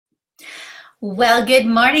Well, good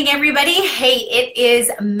morning, everybody. Hey, it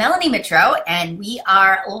is Melanie Mitro, and we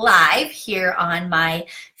are live here on my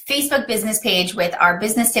Facebook business page with our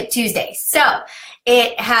Business Tip Tuesday. So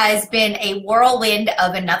it has been a whirlwind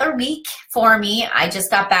of another week for me. I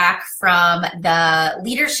just got back from the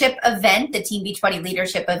leadership event, the Team Beachbody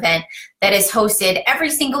leadership event that is hosted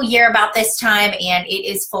every single year about this time, and it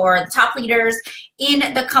is for the top leaders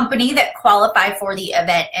in the company that qualify for the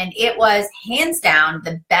event. And it was hands down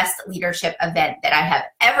the best leadership event that I have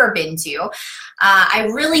ever been to. I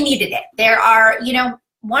really needed it. There are,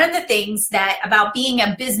 one of the things that about being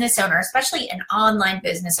a business owner, especially an online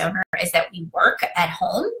business owner, is that we work at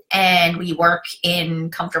home and we work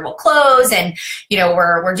in comfortable clothes, and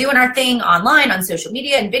we're doing our thing online on social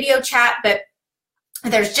media and video chat, but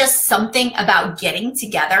there's just something about getting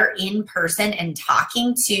together in person and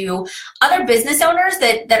talking to other business owners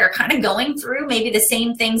that are kind of going through maybe the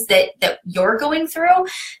same things that you're going through,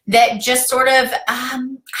 that just sort of, I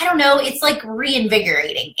don't know, it's like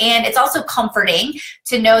reinvigorating. And it's also comforting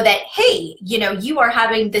to know that, hey, you are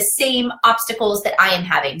having the same obstacles that I am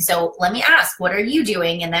having. So let me ask, what are you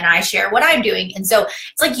doing? And then I share what I'm doing. And so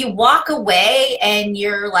it's like you walk away and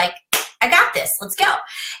you're like, I got this, let's go.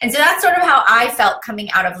 And so that's sort of how I felt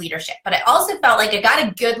coming out of leadership. But I also felt like I got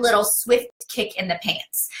a good little swift kick in the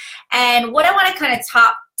pants. And what I want to kind of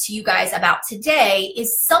talk to you guys about today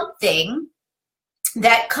is something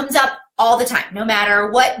that comes up all the time, no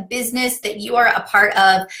matter what business that you are a part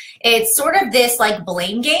of. It's sort of this like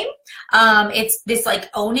blame game. It's this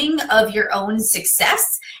like owning of your own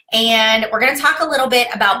success. And we're going to talk a little bit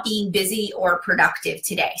about being busy or productive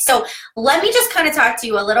today. So let me just kind of talk to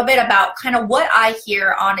you a little bit about kind of what I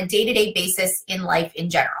hear on a day-to-day basis in life in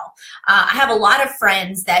general. I have a lot of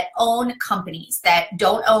friends that own companies that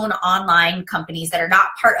don't own online companies, that are not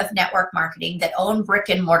part of network marketing, that own brick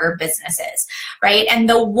and mortar businesses, right? And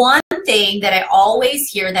the one thing that I always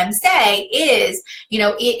hear them say is,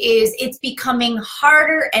 it's becoming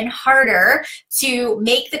harder and harder to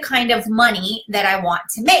make the kind of money that I want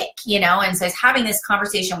to make, and so I was having this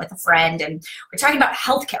conversation with a friend, and we're talking about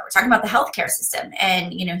healthcare. We're talking about the healthcare system,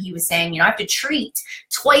 and he was saying, I have to treat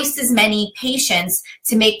twice as many patients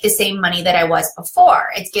to make the same money that I was before.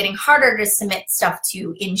 It's getting harder to submit stuff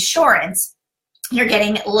to insurance. You're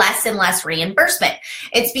getting less and less reimbursement.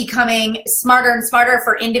 It's becoming smarter and smarter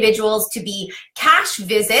for individuals to be cash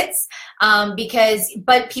visits,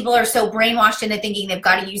 but people are so brainwashed into thinking they've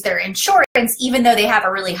got to use their insurance, even though they have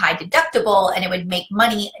a really high deductible and it would make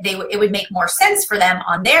money. It would make more sense for them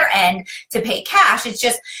on their end to pay cash. It's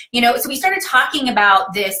just, so we started talking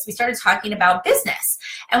about this. We started talking about business,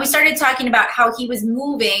 and we started talking about how he was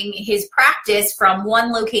moving his practice from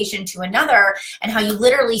one location to another, and how you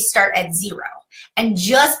literally start at zero. And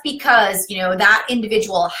just because, that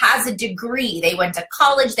individual has a degree, they went to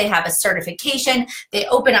college, they have a certification, they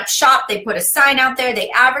open up shop, they put a sign out there, they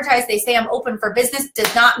advertise, they say I'm open for business,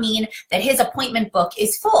 does not mean that his appointment book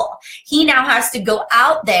is full. He now has to go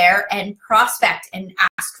out there and prospect and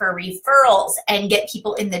ask for referrals and get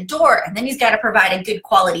people in the door. And then he's got to provide a good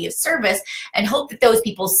quality of service and hope that those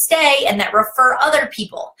people stay and that refer other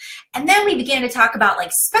people. And then we began to talk about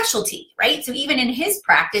like specialty, right? So even in his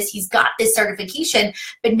practice, he's got this certification,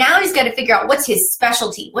 but now he's got to figure out what's his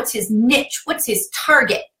specialty, what's his niche, what's his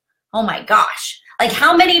target. Oh my gosh. Like,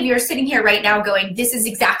 how many of you are sitting here right now going, this is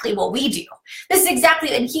exactly what we do. This is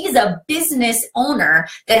exactly, and he's a business owner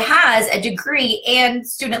that has a degree and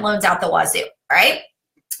student loans out the wazoo, right?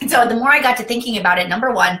 And so the more I got to thinking about it,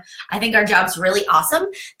 number one, I think our job's really awesome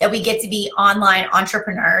that we get to be online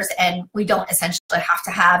entrepreneurs, and we don't essentially have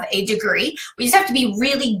to have a degree. We just have to be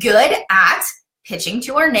really good at pitching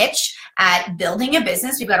to our niche, at building a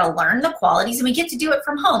business. We've got to learn the qualities, and we get to do it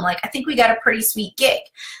from home. Like, I think we got a pretty sweet gig.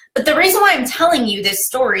 But the reason why I'm telling you this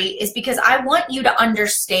story is because I want you to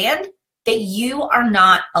understand that you are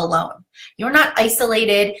not alone. You're not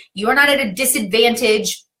isolated. You are not at a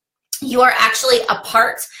disadvantage. You are actually a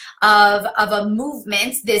part of a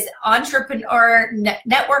movement, this entrepreneur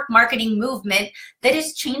network marketing movement that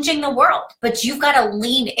is changing the world. But you've got to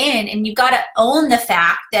lean in, and you've got to own the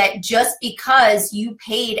fact that just because you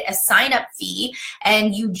paid a sign-up fee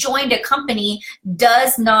and you joined a company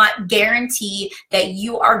does not guarantee that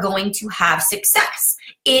you are going to have success.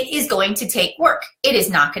 It is going to take work. It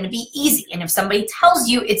is not going to be easy. And if somebody tells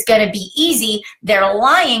you it's going to be easy, they're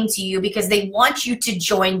lying to you because they want you to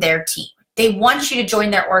join their team. They want you to join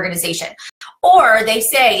their organization. Or they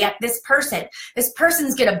say, yeah, this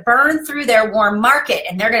person's going to burn through their warm market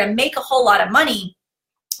and they're going to make a whole lot of money.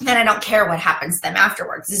 then I don't care what happens to them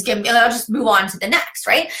afterwards. I'll just move on to the next,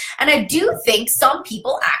 right? And I do think some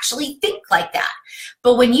people actually think like that.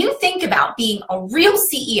 But when you think about being a real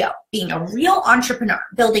CEO, being a real entrepreneur,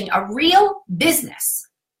 building a real business,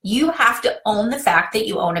 you have to own the fact that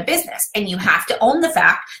you own a business, and you have to own the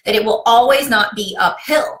fact that it will always not be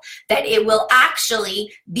uphill, that it will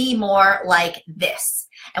actually be more like this.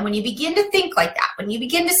 And when you begin to think like that, when you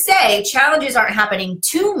begin to say challenges aren't happening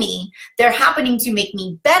to me, they're happening to make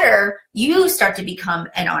me better, you start to become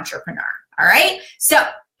an entrepreneur. All right? So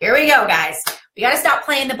here we go, guys. We got to stop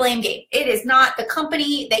playing the blame game. It is not the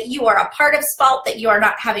company that you are a part of's fault that you are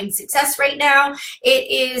not having success right now. It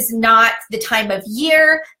is not the time of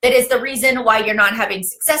year that is the reason why you're not having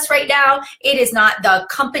success right now. It is not the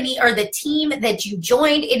company or the team that you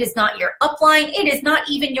joined. It is not your upline. It is not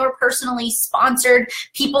even your personally sponsored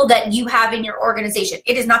people that you have in your organization.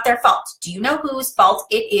 It is not their fault. Do you know whose fault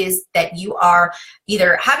it is that you are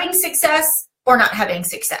either having success or not having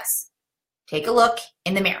success? Take a look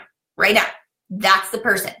in the mirror right now. That's the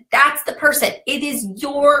person. That's the person. It is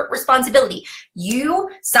your responsibility. You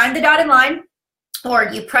sign the dotted line, or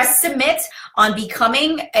you press submit on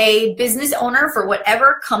becoming a business owner for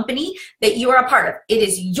whatever company that you are a part of. It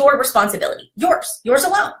is your responsibility. Yours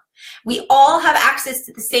alone. We all have access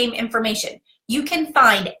to the same information. You can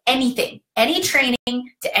find anything, any training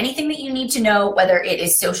to anything that you need to know, whether it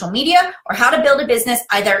is social media or how to build a business,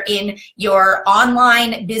 either in your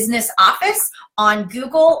online business office, on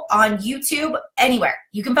Google, on YouTube, anywhere.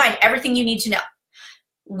 You can find everything you need to know.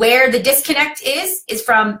 Where the disconnect is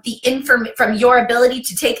from from your ability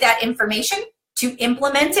to take that information to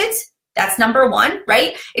implement it. That's number one,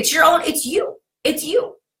 right? It's your own, it's you.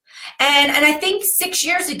 And I think 6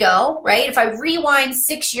 years ago, right? If I rewind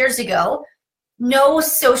 6 years ago, no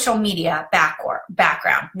social media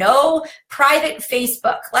background, no private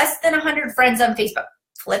Facebook, less than 100 friends on Facebook,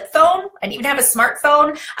 flip phone. I didn't even have a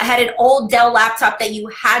smartphone. I had an old Dell laptop that you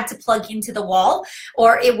had to plug into the wall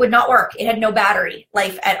or it would not work. It had no battery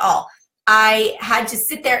life at all. I had to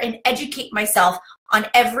sit there and educate myself on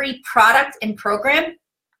every product and program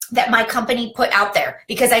that my company put out there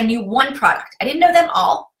because I knew one product. I didn't know them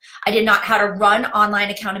all. I did not know how to run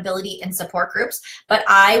online accountability and support groups, but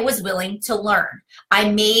I was willing to learn.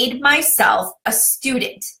 I made myself a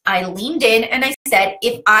student. I leaned in and I said,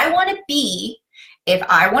 if I want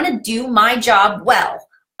to do my job well,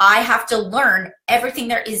 I have to learn everything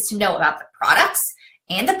there is to know about the products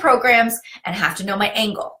and the programs and have to know my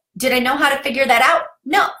angle. Did I know how to figure that out?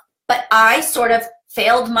 No, but I sort of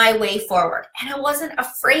failed my way forward and I wasn't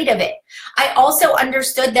afraid of it. I also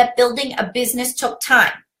understood that building a business took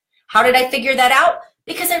time. How did I figure that out?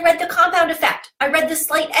 Because I read the compound effect. I read the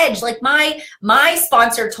slight edge like my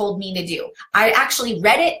sponsor told me to do. I actually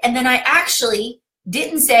read it and then I actually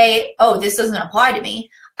didn't say, oh, this doesn't apply to me.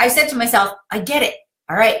 I said to myself, I get it.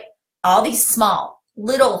 All right, all these small,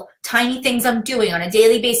 little, tiny things I'm doing on a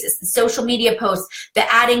daily basis, the social media posts, the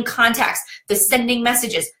adding contacts, the sending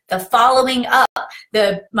messages, the following up,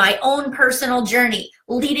 my own personal journey,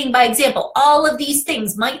 leading by example. All of these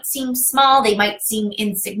things might seem small, they might seem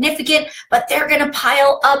insignificant, but they're going to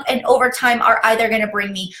pile up and over time are either going to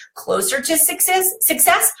bring me closer to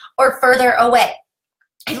success or further away.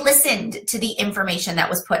 I listened to the information that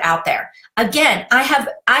was put out there. Again, I have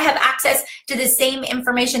access to the same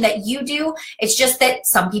information that you do. It's just that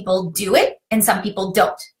some people do it and some people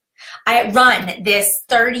don't. I run this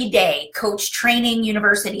 30-day coach training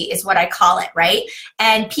university is what I call it, right?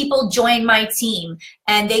 And people join my team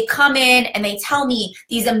and they come in and they tell me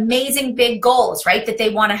these amazing big goals, right, that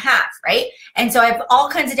they want to have, right? And so I have all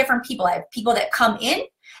kinds of different people. I have people that come in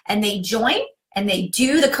and they join and they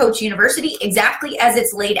do the coach university exactly as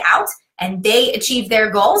it's laid out and they achieve their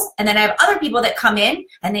goals. And then I have other people that come in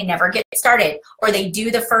and they never get started, or they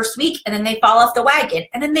do the first week and then they fall off the wagon.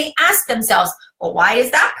 And then they ask themselves, well, why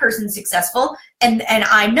is that person successful and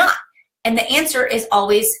I'm not? And the answer is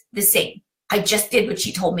always the same. I just did what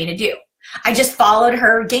she told me to do. I just followed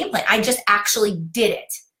her game plan. I just actually did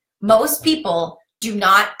it. Most people do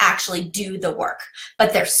not actually do the work,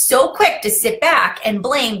 but they're so quick to sit back and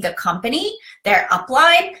blame the company, their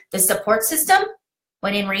upline, the support system,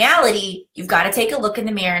 when in reality, you've got to take a look in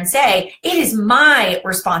the mirror and say, it is my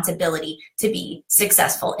responsibility to be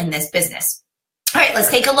successful in this business. All right,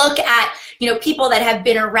 let's take a look at, people that have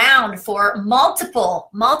been around for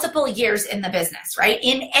multiple years in the business, right?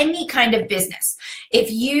 In any kind of business.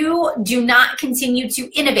 If you do not continue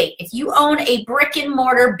to innovate, if you own a brick and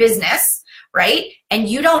mortar business, right, and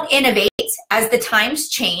you don't innovate as the times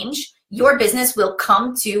change, your business will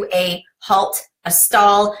come to a halt a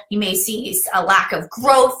stall. You may see a lack of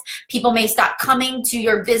growth. People may stop coming to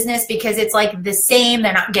your business because it's like the same.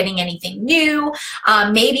 They're not getting anything new.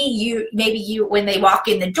 Maybe you, when they walk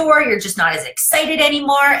in the door, you're just not as excited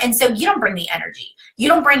anymore. And so you don't bring the energy. You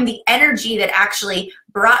don't bring the energy that actually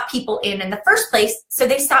brought people in the first place. So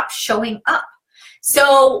they stop showing up.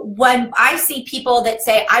 So when I see people that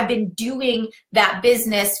say, I've been doing that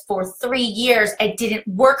business for 3 years, it didn't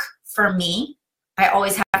work for me, I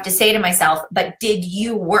always have to say to myself, but did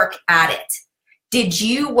you work at it? Did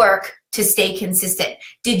you work to stay consistent?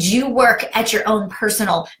 Did you work at your own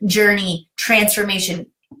personal journey, transformation?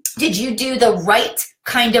 Did you do the right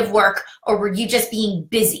kind of work, or were you just being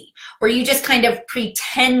busy? Were you just kind of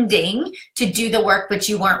pretending to do the work, but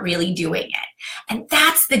you weren't really doing it? And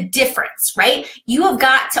that's the difference, right? You have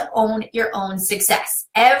got to own your own success.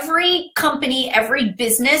 Every company, every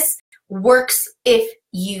business works if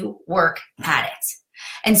you work at it.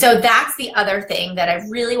 And so that's the other thing that I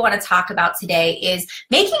really want to talk about today is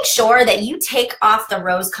making sure that you take off the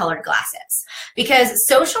rose-colored glasses, because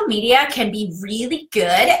social media can be really good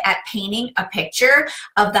at painting a picture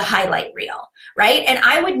of the highlight reel, right? And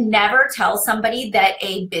I would never tell somebody that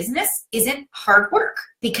a business isn't hard work,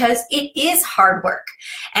 because it is hard work.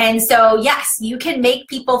 And so yes, you can make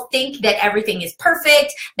people think that everything is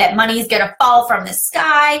perfect, that money is going to fall from the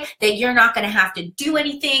sky, that you're not going to have to do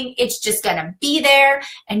anything. It's just going to be there.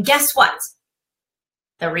 And guess what?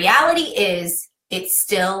 The reality is it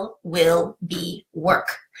still will be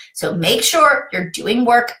work. So make sure you're doing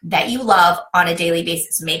work that you love on a daily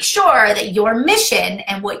basis. Make sure that your mission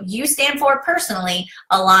and what you stand for personally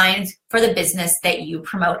aligns for the business that you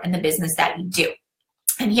promote and the business that you do.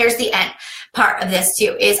 And here's the end part of this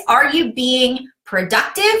too, is are you being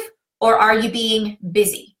productive or are you being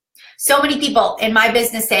busy? So many people in my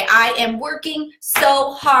business say, I am working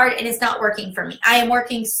so hard and it's not working for me. I am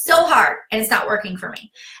working so hard and it's not working for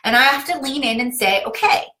me. And I have to lean in and say,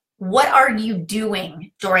 okay, what are you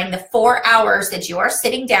doing during the 4 hours that you are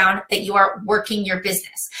sitting down, that you are working your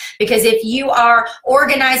business? Because if you are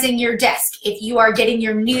organizing your desk, if you are getting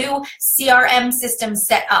your new CRM system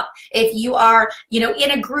set up, if you are,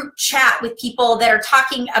 in a group chat with people that are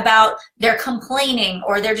talking about they're complaining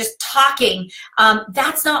or they're just talking,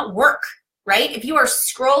 that's not work. Right? If you are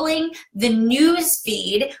scrolling the news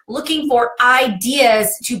feed looking for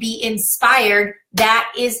ideas to be inspired,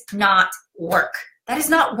 that is not work. That is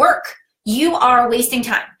not work. You are wasting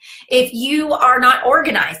time. If you are not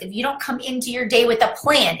organized, if you don't come into your day with a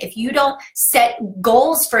plan, if you don't set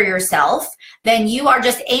goals for yourself, then you are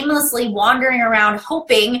just aimlessly wandering around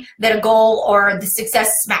hoping that a goal or the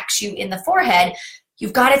success smacks you in the forehead.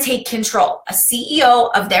 You've got to take control. A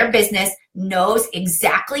CEO of their business knows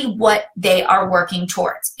exactly what they are working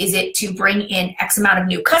towards. Is it to bring in X amount of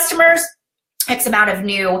new customers? X amount of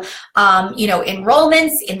new,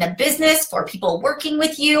 enrollments in the business for people working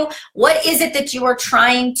with you? What is it that you are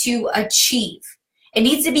trying to achieve? It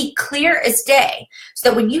needs to be clear as day, so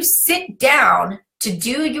that when you sit down to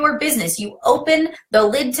do your business, you open the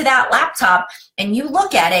lid to that laptop and you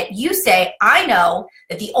look at it, you say, I know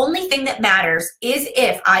that the only thing that matters is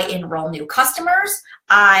if I enroll new customers,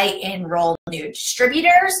 I enroll new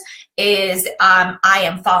distributors, I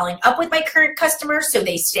am following up with my current customers so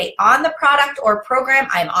they stay on the product or program,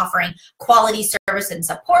 I am offering quality service and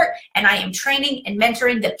support, and I am training and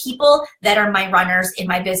mentoring the people that are my runners in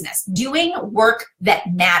my business. Doing work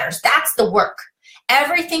that matters. That's the work.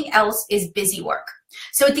 Everything else is busy work.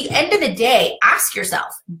 So at the end of the day, ask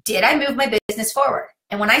yourself, did I move my business forward?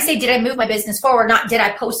 And when I say did I move my business forward, not did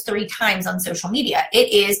I post 3 times on social media. It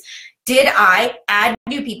is, did I add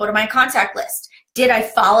new people to my contact list? Did I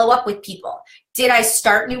follow up with people? Did I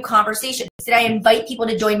start new conversations? Did I invite people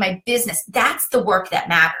to join my business? That's the work that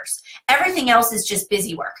matters. Everything else is just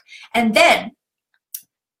busy work. And then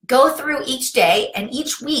go through each day and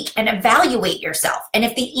each week and evaluate yourself. And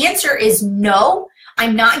if the answer is no,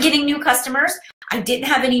 I'm not getting new customers, I didn't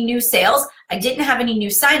have any new sales, I didn't have any new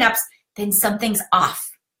signups, then something's off.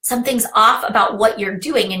 Something's off about what you're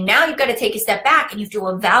doing. And now you've got to take a step back and you have to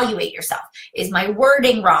evaluate yourself. Is my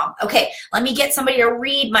wording wrong? Okay, let me get somebody to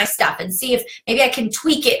read my stuff and see if maybe I can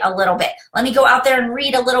tweak it a little bit. Let me go out there and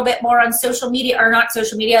read a little bit more on social media, or not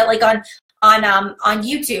social media, like on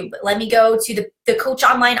YouTube. Let me go to the Coach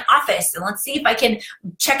Online office and let's see if I can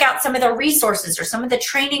check out some of the resources or some of the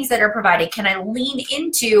trainings that are provided. Can I lean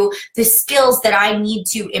into the skills that I need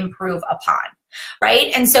to improve upon?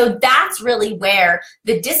 Right? And so that's really where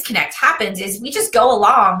the disconnect happens, is we just go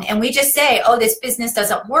along and we just say, oh, this business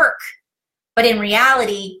doesn't work. But in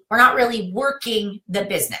reality, we're not really working the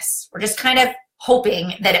business. We're just kind of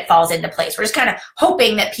hoping that it falls into place. We're just kind of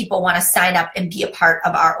hoping that people want to sign up and be a part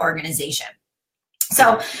of our organization.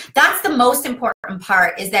 So that's the most important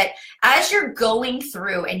part, is that as you're going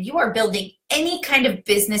through and you are building any kind of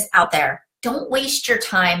business out there, don't waste your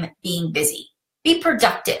time being busy. Be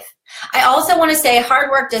productive. I also want to say hard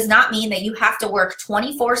work does not mean that you have to work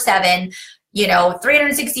 24/7,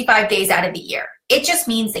 365 days out of the year. It just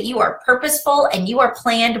means that you are purposeful and you are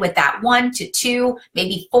planned with that 1 to 2,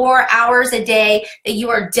 maybe 4 hours a day that you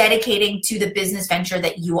are dedicating to the business venture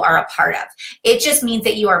that you are a part of. It just means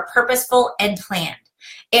that you are purposeful and planned.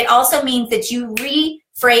 It also means that you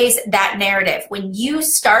rephrase that narrative. When you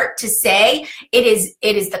start to say it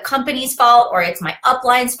is the company's fault, or it's my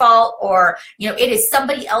upline's fault, or it is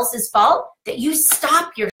somebody else's fault, that you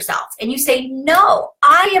stop yourself and you say, no,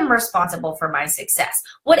 I am responsible for my success.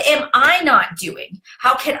 What am I not doing?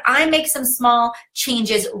 How can I make some small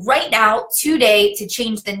changes right now, today, to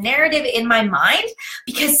change the narrative in my mind?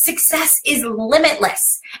 Because success is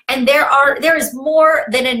limitless, and there is more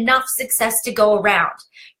than enough success to go around.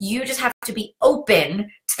 You just have to be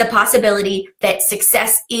open to the possibility that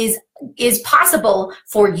success is possible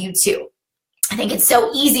for you too. I think it's so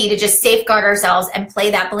easy to just safeguard ourselves and play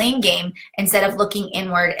that blame game instead of looking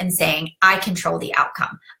inward and saying, I control the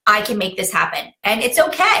outcome. I can make this happen. And it's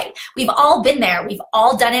okay. We've all been there. We've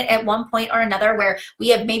all done it at one point or another, where we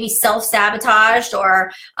have maybe self-sabotaged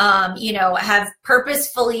or, have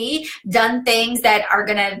purposefully done things that are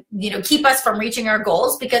going to, keep us from reaching our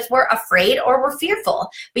goals because we're afraid or we're fearful.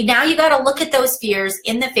 But now you got to look at those fears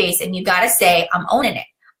in the face and you got to say, I'm owning it.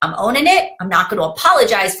 I'm owning it. I'm not going to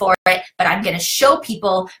apologize for it, but I'm going to show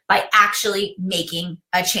people by actually making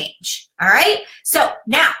a change. All right. So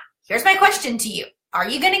now here's my question to you. Are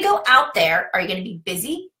you going to go out there? Are you going to be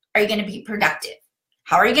busy? Are you going to be productive?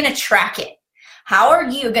 How are you going to track it? How are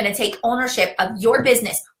you going to take ownership of your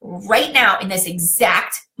business right now in this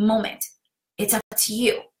exact moment? It's up to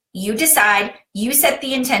you. You decide, you set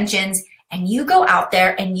the intentions, and you go out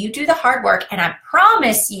there and you do the hard work, and I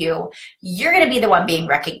promise you, you're going to be the one being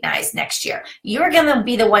recognized next year. You're going to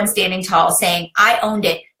be the one standing tall saying, I owned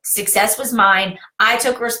it. Success was mine. I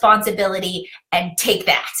took responsibility, and take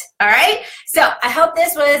that. All right. So I hope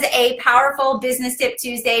this was a powerful Business Tip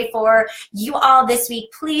Tuesday for you all this week.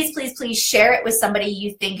 Please, please, please share it with somebody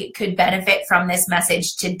you think could benefit from this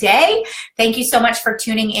message today. Thank you so much for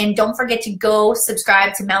tuning in. Don't forget to go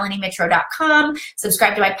subscribe to MelanieMitro.com.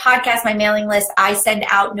 Subscribe to my podcast, my mailing list. I send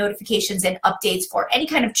out notifications and updates for any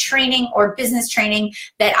kind of training or business training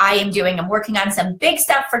that I am doing. I'm working on some big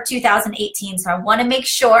stuff for 2018, so I want to make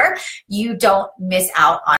sure you don't miss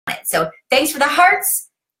out on it. So thanks for the hearts.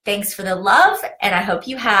 Thanks for the love, and I hope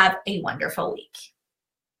you have a wonderful week.